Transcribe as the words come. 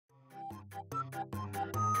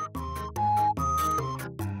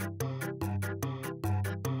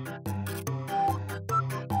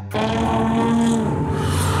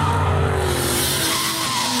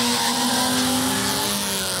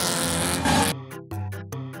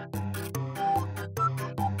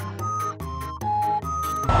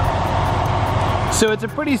So it's a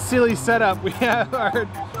pretty silly setup. We have our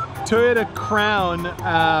Toyota Crown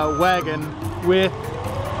wagon with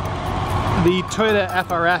the Toyota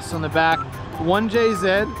FRS on the back,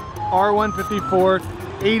 1JZ, R154,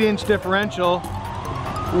 8-inch differential,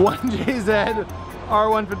 1JZ,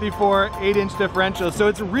 R154, 8-inch differential. So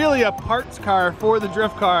it's really a parts car for the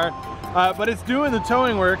drift car, but it's doing the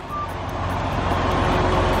towing work.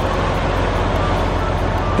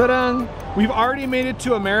 Ta-da! We've already made it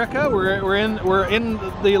to America. We're in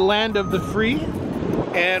the land of the free,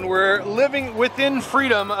 and we're living within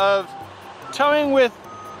freedom of towing with,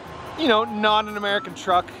 you know, not an American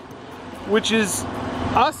truck, which is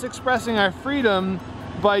us expressing our freedom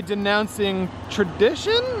by denouncing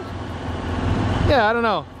tradition? Yeah, I don't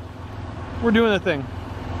know. We're doing the thing.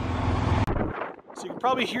 So you can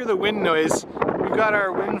probably hear the wind noise. We've got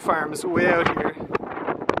our wind farms way out here.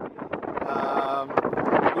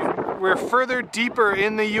 We're further deeper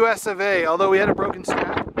in the US of A, although we had a broken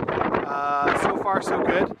strap. So far so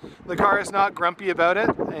good. The car is not grumpy about it,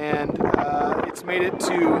 and it's made it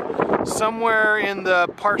to somewhere in the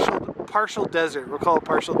partial desert. We'll call it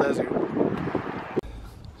partial desert.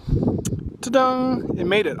 Ta-da! It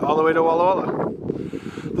made it all the way to Walla Walla.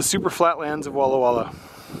 The super flatlands of Walla Walla.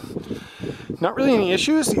 Not really any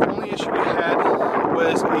issues. The only issue we had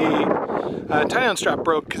was a tie-down strap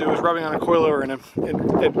broke because it was rubbing on a coilover and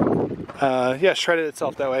it shredded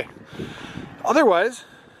itself that way. Otherwise,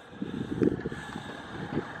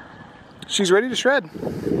 she's ready to shred.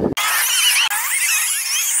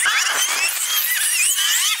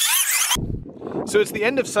 So it's the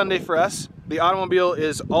end of Sunday for us. The automobile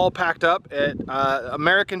is all packed up at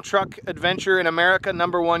American Truck Adventure in America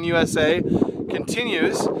 #1 USA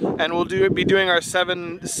continues, and we'll be doing our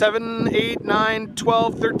 7, 8, 9,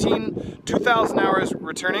 12, 13, 2,000 hours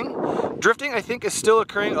returning. Drifting, I think, is still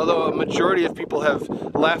occurring, although a majority of people have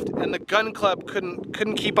left, and the gun club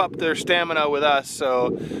couldn't keep up their stamina with us,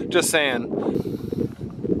 so just saying.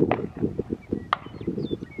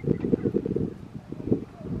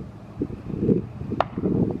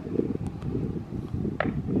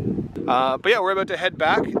 But yeah, we're about to head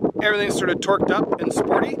back. Everything's sort of torqued up and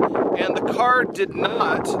sporty, and the car did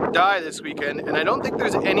not die this weekend, and I don't think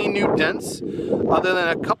there's any new dents other than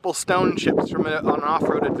a couple stone chips from an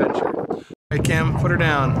off-road adventure. All right, Cam, put her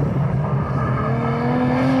down.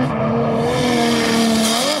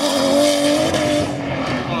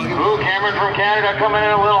 Ooh, Cameron from Canada coming in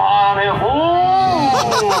a little hot on him.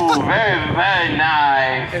 Ooh, very, very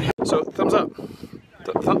nice. So, thumbs up.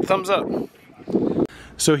 Thumbs up.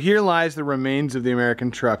 So here lies the remains of the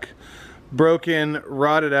American truck. Broken,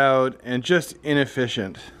 rotted out, and just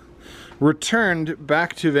inefficient. Returned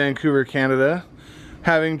back to Vancouver, Canada,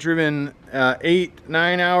 having driven 8,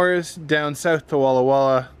 9 hours down south to Walla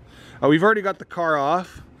Walla. We've already got the car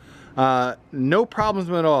off. No problems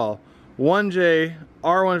at all. 1J,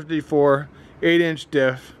 R154, 8-inch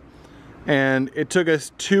diff, and it took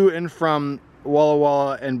us to and from Walla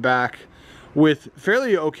Walla and back with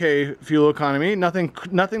fairly okay fuel economy. Nothing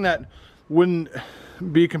that wouldn't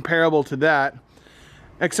be comparable to that,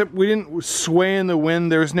 except we didn't sway in the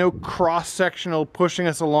wind. There was no cross-sectional pushing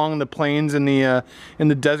us along the plains in the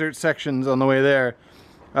desert sections on the way there.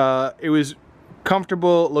 It was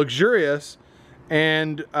comfortable, luxurious,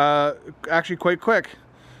 and actually quite quick.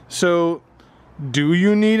 So, do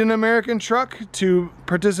you need an American truck to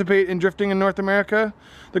participate in drifting in North America?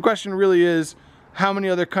 The question really is, how many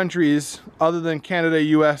other countries other than Canada,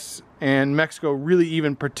 US, and Mexico really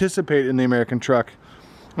even participate in the American truck?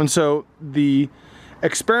 And so the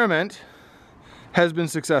experiment has been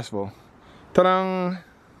successful. Ta-da!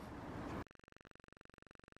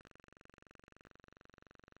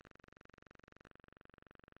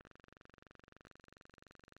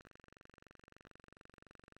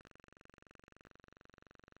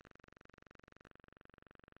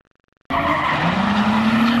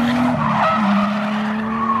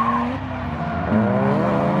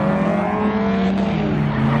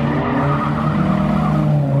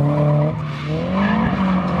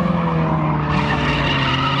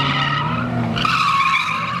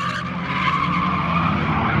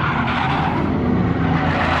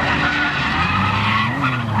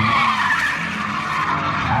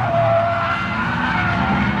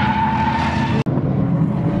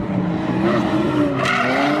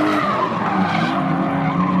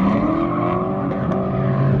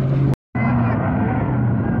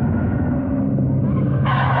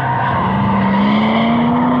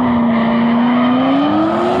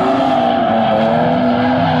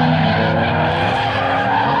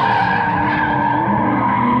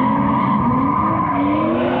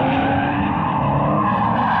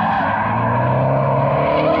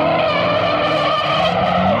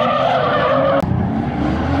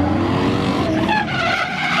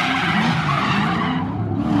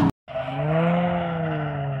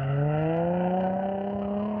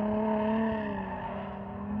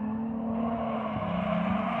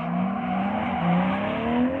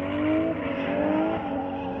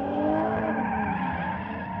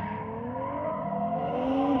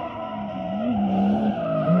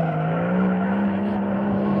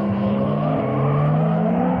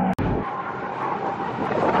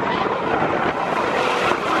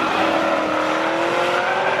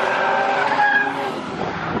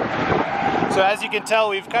 can tell,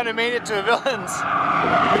 we've kind of made it to a villains.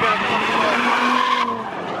 We got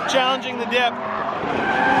challenging the dip.